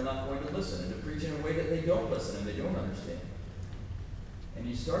preach, but they're not going to listen, and to preach in a way that they don't listen and they don't understand. And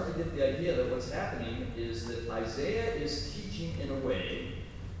you start to get the idea that what's happening is that Isaiah is teaching in a way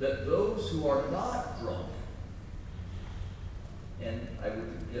that those who are not drunk, and I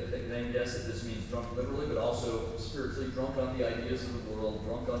would then guess that this means drunk literally, but also spiritually drunk on the ideas of the world,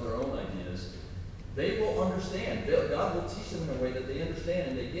 drunk on their own ideas, they will understand. God will teach them in a way that they understand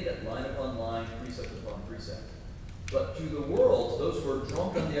and they get it, line upon line, precept upon precept. But to the world, those who are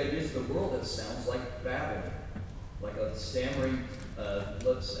drunk on the ideas of the world, that sounds like babbling, like a stammering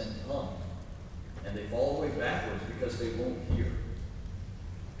lips and tongue. And they fall away backwards because they won't hear.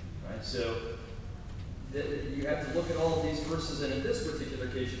 Right? So you have to look at all of these verses, and in this particular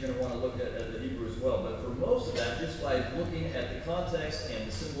case, you're going to want to look at the Hebrew as well. But for most of that, just by looking at the context and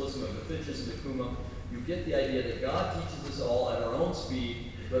the symbolism of the pitches and the kuma, you get the idea that God teaches us all at our own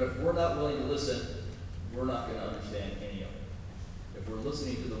speed, but if we're not willing to listen, we're not going to understand any of it. If we're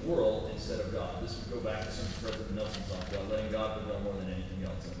listening to the world instead of God, this would go back to some President Nelson talked about letting God prevail more than anything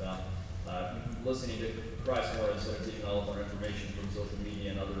else, about listening to Christ more instead of getting all of our information from social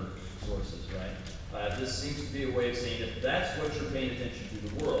media and other sources, right? This seems to be a way of saying if that's what you're paying attention to,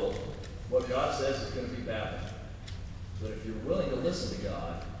 the world, what God says is going to be babbling. But if you're willing to listen to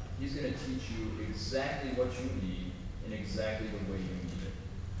God, He's going to teach you exactly what you need in exactly the way you need it.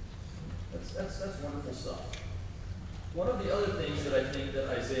 That's wonderful stuff. One of the other things that I think that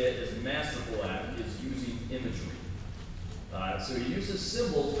Isaiah is masterful at is using imagery. So he uses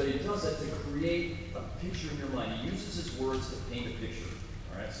symbols, but he does it to create a picture in your mind. He uses his words to paint a picture.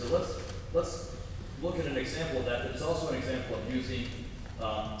 All right. So let's look at an example of that. But it's also an example of using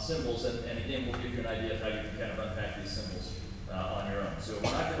symbols, and again, we'll give you an idea of how you can kind of unpack these symbols on your own. So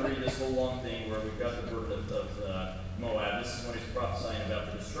we're not going to read this whole long thing where we've got the burden of Moab. This is when he's prophesying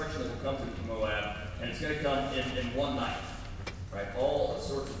about the destruction that will come to Moab, and it's going to come in one night. Right? All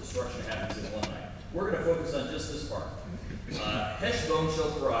sorts of destruction happens in one night. We're going to focus on just this part. Heshbon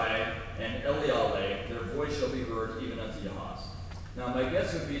shall cry, and Elealeh, their voice shall be heard even unto Yahaz. Now, my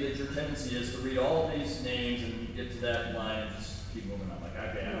guess would be that your tendency is to read all these names and get to that line and just keep moving on. Like,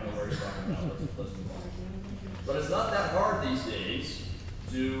 okay, I don't know where he's talking about. Let's move on. But it's not that hard these days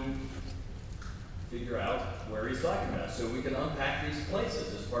to figure out where he's talking about. So we can unpack these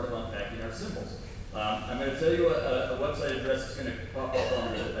places as part of unpacking our symbols. I'm going to tell you a website address that's going to pop up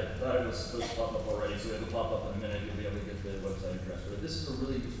on it. I thought it was supposed to pop up already, so it'll pop up in a minute. You'll be able to get the website address. But this is a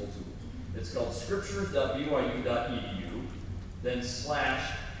really useful tool. It's called scriptures.byu.edu, then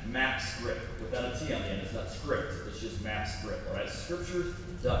 /mapscript, without a T on the end. It's not script, it's just mapscript. All right,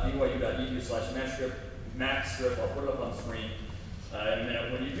 scriptures.byu.edu/mapscript. Mapscript, I'll put it up on the screen in a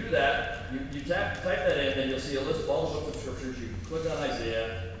minute. When you do that, you type that in, then you'll see a list of all the books of scriptures. You click on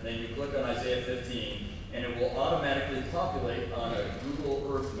Isaiah, then you click on Isaiah 15, and it will automatically populate on a Google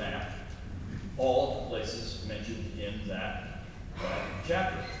Earth map all the places mentioned in that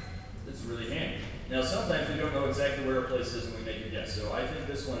chapter. It's really handy. Now, sometimes we don't know exactly where a place is and we make a guess. So I think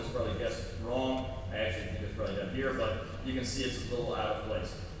this one is probably guessed wrong. I actually think it's probably down here, but you can see it's a little out of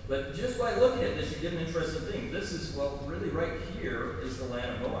place. But just by looking at this, you get an interesting thing. This is, well, really right here is the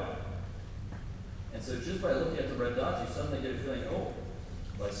land of Moab. And so just by looking at the red dots, you suddenly get a feeling, oh,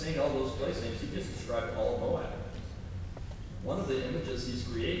 by saying all those place names, he just described all of Moab. One of the images he's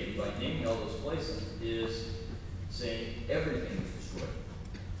creating by naming all those places is saying everything is destroyed.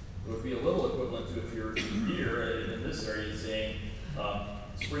 It would be a little equivalent to if you're here in this area saying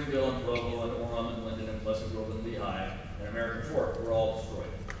Springville and Provo and Orem and Linden and Pleasant Grove and Lehigh and American Fork were all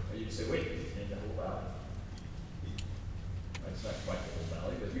destroyed. And you'd say, wait, you named the whole valley. It's not quite the whole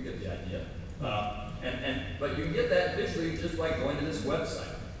valley, but you get the idea. But you can get that visually just by going to this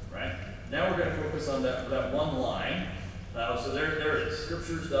website, right? Now we're going to focus on that one line. So there it is,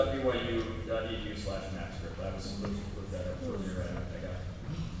 scriptures.byu.edu/mapscript. I was supposed to put that up earlier. I got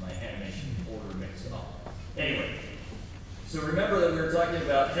my animation order mixed up. Anyway, so remember that we were talking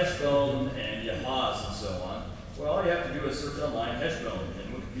about Heshbon and Yahaz and so on. Well, all you have to do is search online Heshbon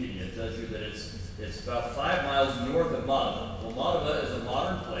in Wikipedia. It tells you that it's about 5 miles north of Madaba. Well, Madaba is a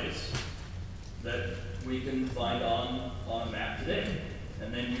modern place that we can find on a map today.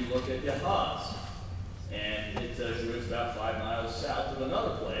 And then you look at Yahaz, and it tells you it's about 5 miles south of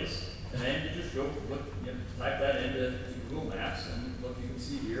another place. And then you just go look, type that into Google Maps, and look, you can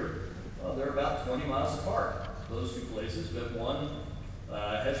see here, well, they're about 20 miles apart, those two places. But one,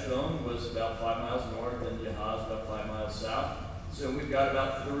 Heshbon, was about 5 miles north, and Yahaz about 5 miles south. So we've got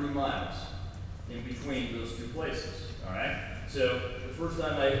about 30 miles in between those two places. All right. So the first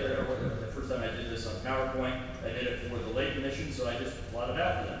time I did this on PowerPoint, I did it for the Layton mission, so I just plotted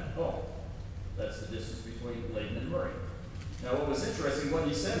out for them. Oh, that's the distance between Layton and Murray. Now, what was interesting, what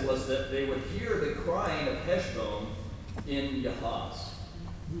he said was that they would hear the crying of Heshbon in Yahaz.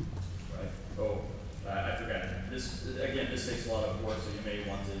 Right? Oh, I forgot. This takes a lot of work, so you may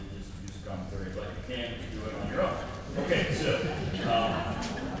want to just use a commentary, but you can do it on your own. Okay, so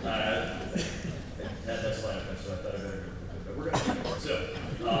that slide up there, so I thought I better go. But we're going to do more. So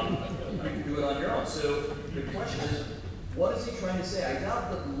you can do it on your own. So the question is, what is he trying to say? I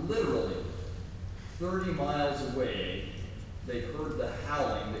doubt that literally 30 miles away, they heard the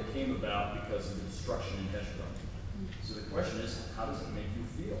howling that came about because of the destruction in Heshbon. So the question is, how does it make you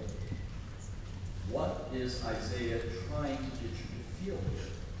feel? What is Isaiah trying to get you to feel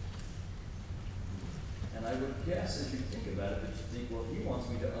here? And I would guess as you think about it, that you think, well, he wants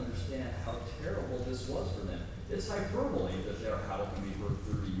me to understand how terrible this was for them. It's hyperbole that their howl can be heard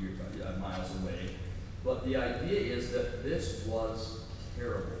 30 miles away. But the idea is that this was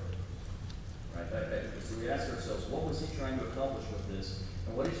terrible. Right? So we ask ourselves, what was he trying to accomplish with this?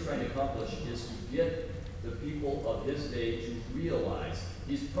 And what he's trying to accomplish is to get the people of his day to realize.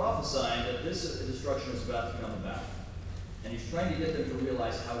 He's prophesying that this destruction is about to come about. And he's trying to get them to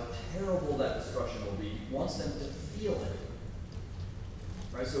realize how terrible that destruction will be. He wants them to feel it.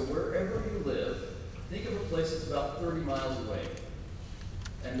 Right? So wherever you live, think of a place that's about 30 miles away.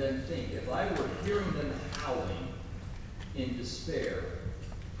 And then think, if I were hearing them howling in despair,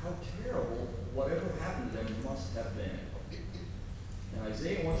 how terrible whatever happened to them must have been. And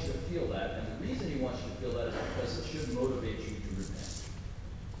Isaiah wants you to feel that, and the reason he wants you to feel that is because it should motivate you to repent.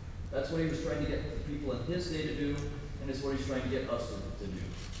 That's what he was trying to get the people in his day to do, and it's what he's trying to get us to do.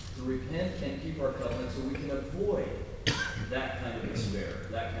 To repent and keep our covenant so we can avoid that kind of despair,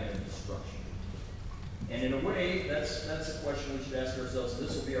 that kind of destruction. And in a way, that's a question we should ask ourselves.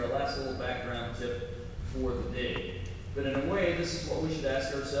 This will be our last little background tip for the day. But in a way, this is what we should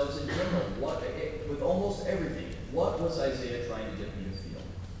ask ourselves in general. With almost everything, what was Isaiah trying to get me to feel?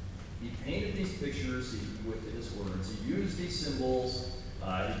 He painted these pictures with his words. He used these symbols.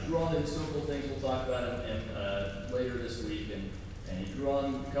 He drew on the historical things we'll talk about later this week. And he drew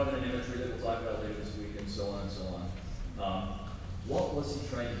on covenant imagery that we'll talk about later this week, and so on and so on. What was he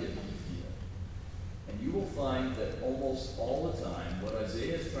trying to get me to feel? And you will find that almost all the time, what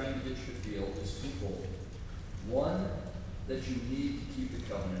Isaiah is trying to get you to feel is twofold. One, that you need to keep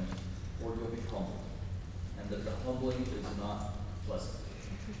the covenant, or you'll be humbled, and that the humbling is not pleasant.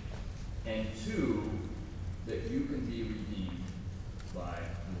 And two, that you can be redeemed by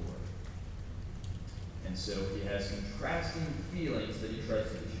the Lord. And so he has contrasting feelings that he tries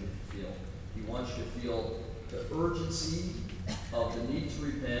to get you to feel. He wants you to feel the urgency of the need to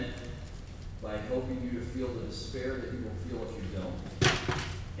repent by helping you to feel the despair that you will feel if you don't.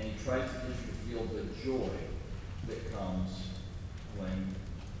 And he tries to get you to feel the joy that comes when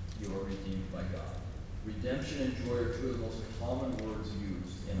you are redeemed by God. Redemption and joy are two of the most common words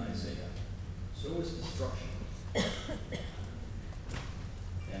used in Isaiah. So is destruction.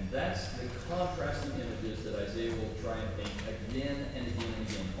 And that's the contrasting images that Isaiah will try and paint again and again and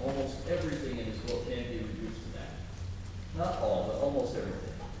again. Almost everything in his book can be reduced to that. Not all, but almost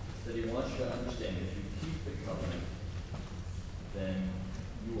everything. That he wants you to understand. If you keep the covenant, then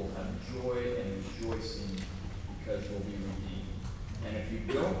you will have joy and rejoicing because you'll be redeemed. And if you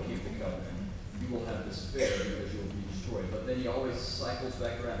don't keep the covenant, you will have despair because you'll be destroyed. But then he always cycles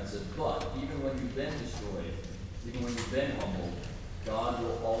back around and says, but even when you've been destroyed, even when you've been humbled, God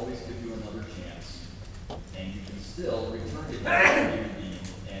will always give you another chance. And you can still return to God and be redeemed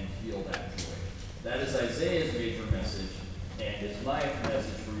and feel that joy. That is Isaiah's major message, and it's my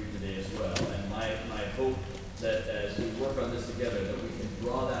message for you today as well. And my hope that as we work on this together, that we can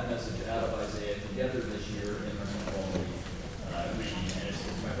draw that message out of Isaiah together this year in our